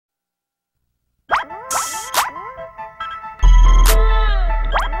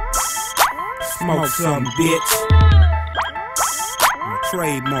Smoke some, bitch. My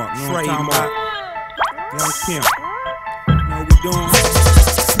trademark, Young Pimp. Know what we doing?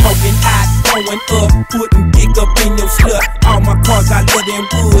 Smoking hot, going up, putting dick up in your slut. All my cars got leather and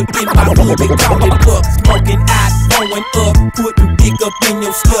wood. In my hood, they call it buck. Smoking hot, going up, putting dick up in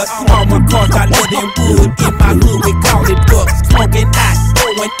your slut. All my cars got leather and wood. In my hood, they call it buck. Smoking hot,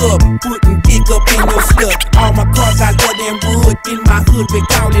 going up, putting dick up in your slut. All my cars got leather and wood. In my hood, they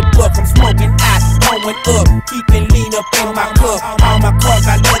call it buck. I'm smoking hot, going up, keeping lean up in my cup. All my cars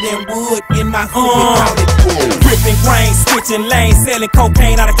got leather and wood. In my hood, they call it buck. Ripping grain, switching lanes, selling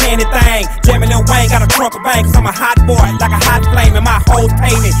cocaine out of candy thing. Jamming Lil Wayne, got a trunk of bang, cause I'm a hot boy, like a hot flame, and my hoes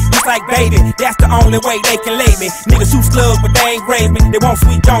pay me. Just like baby, that's the only way they can lay me. Niggas shoot slugs, but they ain't raise me. They want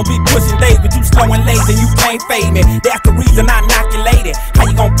Sweet Jones, be pushing days, but you slow and lazy, you can't fade me. That's the reason I knock your lady. How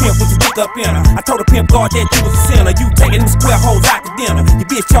you gon' pimp with your dick up in her? I told the pimp guard that you was a sinner. You taking them square hoes out to dinner. Your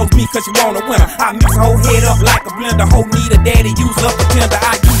bitch chose me cause you want a winner. I mix her whole head up like a blender. Whole need a daddy, use up a tender.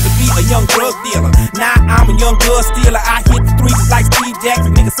 I used to be a young drug dealer. Now I'm a young drug stealer. I hit the streets like Steve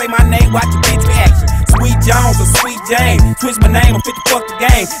Jackson. Niggas say my name, watch your bitch reaction. Sweet Jones or Sweet James. Switch my name, I'm 50 fuck the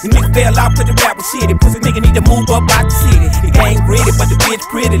game. The nigga fell off with the rapper shit. Pussy nigga need to move up out the city. The game ready, but the bitch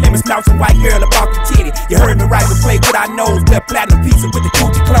pretty. Let me snout some white girl about the titty. You heard me right, we play with our nose. Wear platinum pizza with the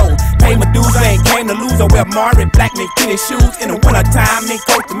Gucci clothes. Pay my dues, I ain't came to lose. I wear Mari black mink tennis shoes. In the winter time, mink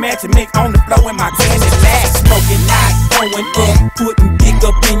coat to match and mink on the floor in my candy lash. Smoking hot, going up, putting dick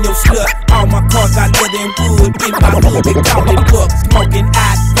up in your slut. All my cars got leather and wood. In my hood, they call it buck. Smoking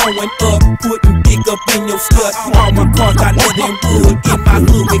hot, going up, putting dick up in your slut. All my cars got leather and wood. In my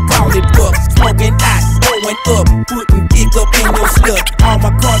hood, they call it buck. Smoking hot, going up, putting dick up in your slut. All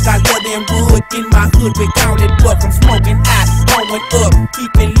my cars got leather and wood. In my hood, they call it buck. I'm smoking hot, going up,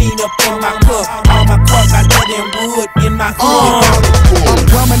 keeping lean up in my cup. All my cars got leather and wood. In my hood, they call it buck. I'm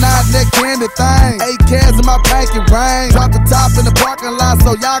coming out that candy thing. 8 cans in my packet ring. Drop the top in the parking lot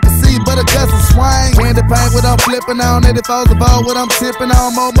so y'all can see, but it doesn't swing. Candy paint what I'm flipping on. 84's the ball what I'm tipping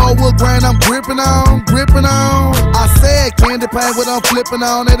on. Momo wood grain I'm gripping on. I said candy paint what I'm flipping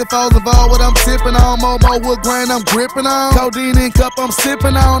on. 84's the ball what I'm tipping on. Momo wood grain I'm gripping on. Codeine in cup I'm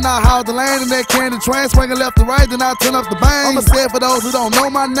sipping on. I haul the lane in that candy train, swinging left to right, then I turn up the bang. I'ma say it for those who don't know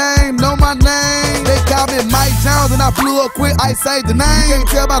my name, They call me Mike Jones and I blew up quick. I say the name. You can't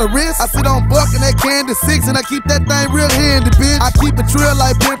tell by the wrist. I sit on buck in that candy 6 and I keep that thing real handy, bitch. I keep it trill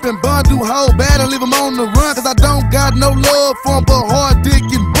like Pimp and Bun, do hold bad and leave 'em on the run, cause I don't got no love for 'em but hard dick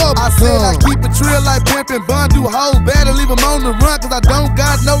and bubble. I said I keep it trill like Pimp and Bun, do hold bad and leave 'em on the run, cause I don't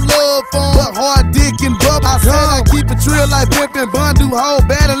got no love for 'em but hard dick and bubble. I said I keep it trill like Pimp and Bun, do hold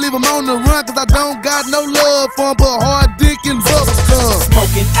bad and leave 'em on the run, cause I don't got no love for 'em but hard dick and bubble.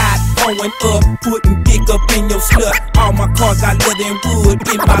 Smoking hot, going up, putting dick up in your slut. All my cars got leather and wood.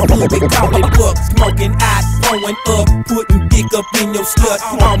 In my hood, they call it buck. Smoking hot, going up, putting dick up in your slut.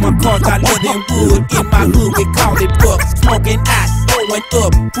 All my cars got leather and wood. In my hood, they call it buck. Smoking hot, going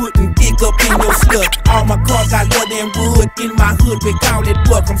up, putting dick up in your slut. All my cars got leather and wood. In my hood, they call it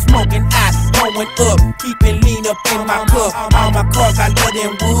buck. I'm smoking hot, going up, keeping lean up in my cup. All my cars got leather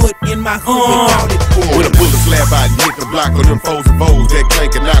and wood. In my hood, they call it buck. When a bullet slap out and hit the block on them foes and foes, that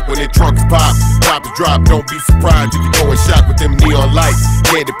clank and knock when their trunks pop. Drop is drop, don't be surprised if you go and shop with them neon lights.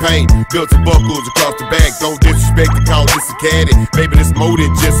 Candy paint, belts and buckles across the back. Don't disrespect the call this a caddy. Maybe this more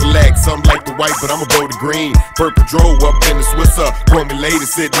than just a lag. Some like the white, but I'ma go to green. Purple drove up in the Swisser. Chrome lady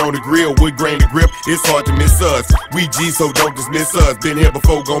sitting on the grill, wood grain to grip. It's hard to miss us. We G, so don't dismiss us. Been here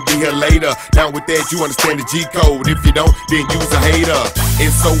before, gon' be here later. Down with that, you understand the G code. If you don't, then you's a hater.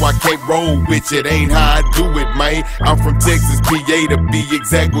 And so I can't roll with it. Ain't how I do it, man. I'm from Texas, PA to be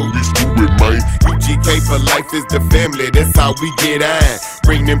exact. What we do it, man. UGK for life is the family. That's how we get on.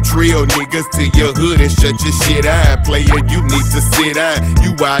 Bring them trill niggas to your hood and shut your shit on. Player, you need to sit on.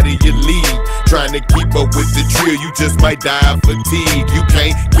 You out of your league. Trying to keep up with the drill, you just might die of fatigue. You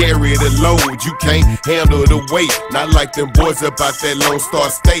can't carry the load, you can't handle the weight. Not like them boys about that Lone Star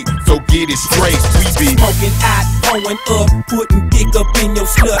State. So get it straight, we be smoking hot, going up, putting dick up in your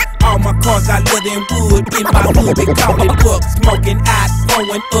slut. All my cars got leather and wood. In my hood, they call it buck. Smoking hot,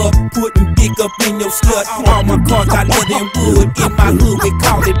 going up, putting dick up in your slut. All my cars got leather and wood. In my hood, they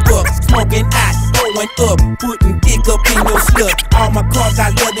call it buck. Smoking hot, going up, putting dick up in your slut. All my cars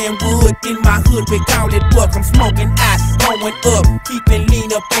got leather and wood. In my hood, they call it buck. I'm smoking hot, going up, keeping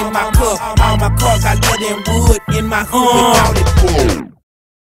lean up in my cup. All my cars got leather and wood. In my hood, they call it buck.